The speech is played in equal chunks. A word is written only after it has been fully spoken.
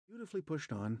dutifully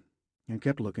pushed on and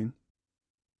kept looking.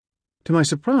 To my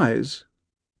surprise,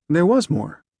 there was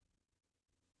more.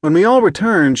 When we all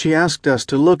returned, she asked us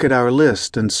to look at our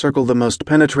list and circle the most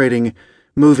penetrating,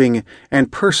 moving,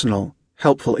 and personal,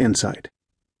 helpful insight.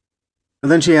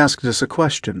 And then she asked us a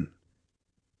question.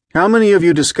 How many of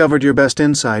you discovered your best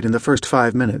insight in the first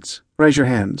 5 minutes? Raise your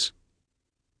hands.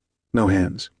 No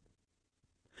hands.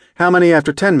 How many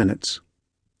after 10 minutes?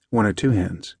 1 or 2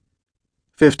 hands.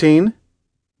 15?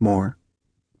 More.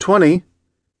 20?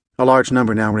 A large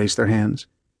number now raised their hands.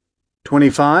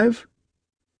 25?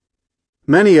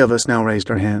 Many of us now raised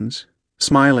our hands,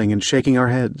 smiling and shaking our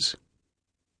heads.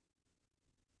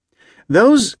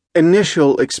 Those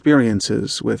initial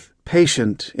experiences with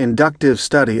patient, inductive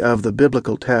study of the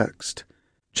biblical text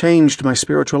changed my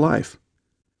spiritual life.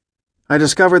 I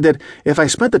discovered that if I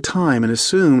spent the time and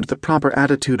assumed the proper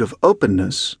attitude of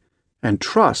openness and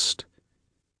trust,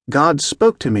 God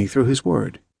spoke to me through His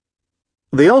Word.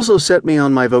 They also set me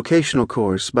on my vocational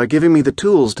course by giving me the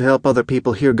tools to help other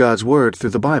people hear God's Word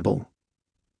through the Bible.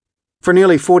 For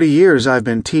nearly 40 years I've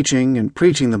been teaching and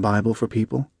preaching the Bible for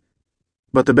people,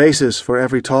 but the basis for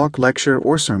every talk, lecture,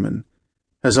 or sermon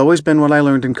has always been what I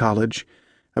learned in college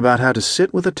about how to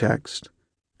sit with a text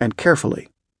and carefully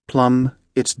plumb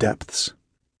its depths.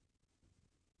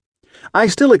 I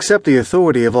still accept the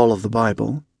authority of all of the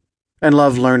Bible, and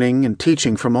love learning and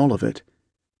teaching from all of it,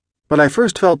 but I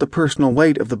first felt the personal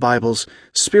weight of the Bible's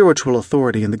spiritual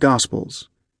authority in the Gospels,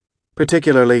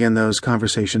 particularly in those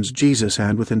conversations Jesus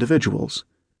had with individuals.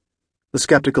 The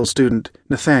skeptical student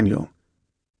Nathanael,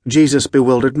 Jesus'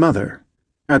 bewildered mother,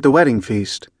 at the wedding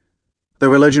feast, the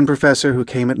religion professor who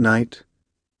came at night,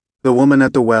 the woman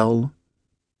at the well,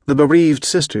 the bereaved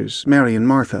sisters, Mary and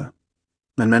Martha,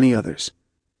 and many others.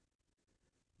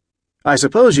 I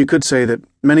suppose you could say that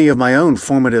many of my own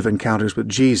formative encounters with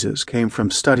Jesus came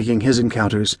from studying his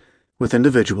encounters with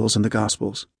individuals in the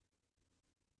Gospels.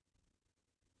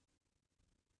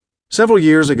 Several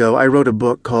years ago, I wrote a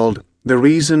book called The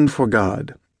Reason for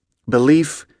God: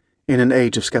 Belief in an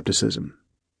Age of Skepticism.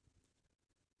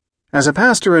 As a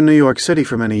pastor in New York City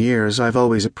for many years, I've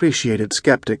always appreciated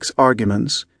skeptics'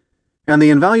 arguments and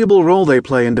the invaluable role they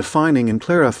play in defining and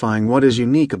clarifying what is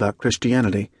unique about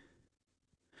Christianity.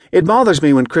 It bothers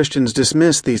me when Christians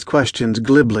dismiss these questions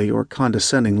glibly or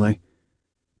condescendingly.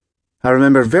 I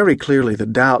remember very clearly the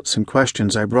doubts and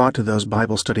questions I brought to those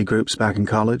Bible study groups back in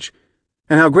college,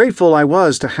 and how grateful I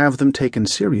was to have them taken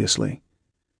seriously.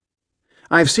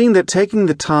 I've seen that taking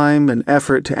the time and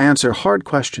effort to answer hard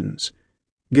questions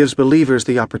gives believers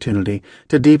the opportunity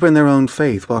to deepen their own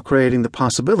faith while creating the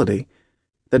possibility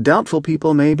that doubtful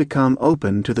people may become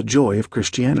open to the joy of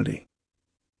Christianity.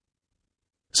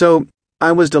 So,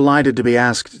 I was delighted to be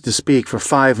asked to speak for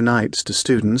 5 nights to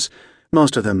students,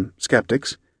 most of them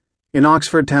skeptics, in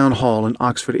Oxford Town Hall in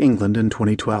Oxford, England in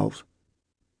 2012.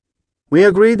 We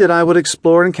agreed that I would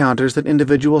explore encounters that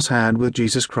individuals had with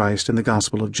Jesus Christ in the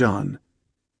Gospel of John.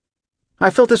 I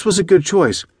felt this was a good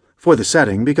choice for the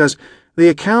setting because the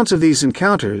accounts of these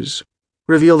encounters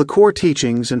reveal the core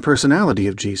teachings and personality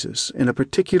of Jesus in a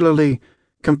particularly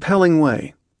compelling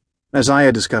way, as I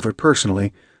had discovered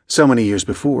personally so many years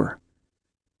before.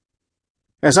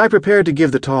 As I prepared to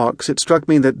give the talks, it struck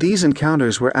me that these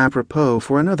encounters were apropos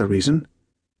for another reason.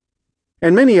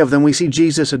 In many of them we see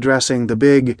Jesus addressing the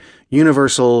big,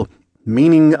 universal,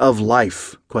 meaning of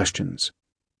life questions.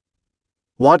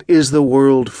 What is the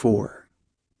world for?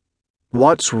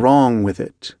 What's wrong with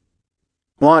it?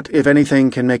 What, if anything,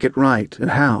 can make it right,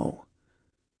 and how?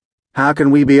 How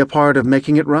can we be a part of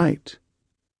making it right?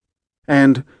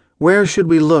 And where should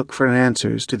we look for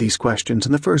answers to these questions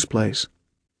in the first place?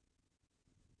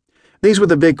 These were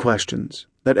the big questions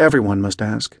that everyone must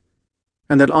ask,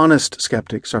 and that honest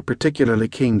skeptics are particularly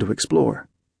keen to explore.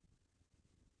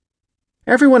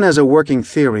 Everyone has a working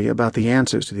theory about the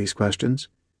answers to these questions.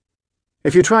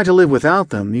 If you try to live without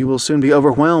them, you will soon be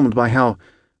overwhelmed by how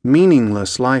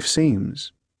meaningless life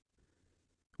seems.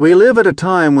 We live at a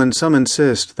time when some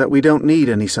insist that we don't need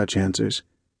any such answers,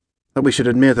 that we should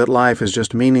admit that life is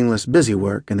just meaningless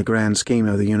busywork in the grand scheme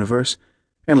of the universe,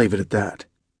 and leave it at that.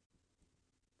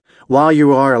 While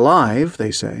you are alive,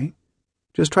 they say,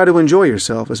 just try to enjoy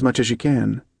yourself as much as you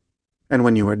can, and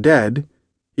when you are dead,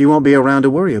 you won't be around to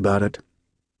worry about it.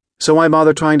 So why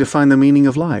bother trying to find the meaning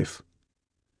of life?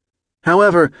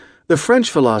 However, the French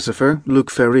philosopher Luc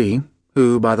Ferry,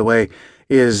 who, by the way,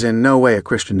 is in no way a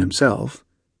Christian himself,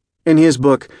 in his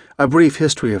book A Brief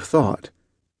History of Thought,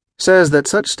 says that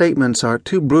such statements are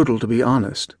too brutal to be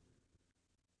honest.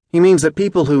 He means that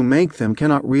people who make them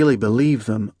cannot really believe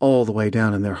them all the way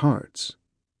down in their hearts.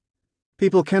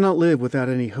 People cannot live without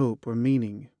any hope or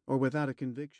meaning or without a conviction.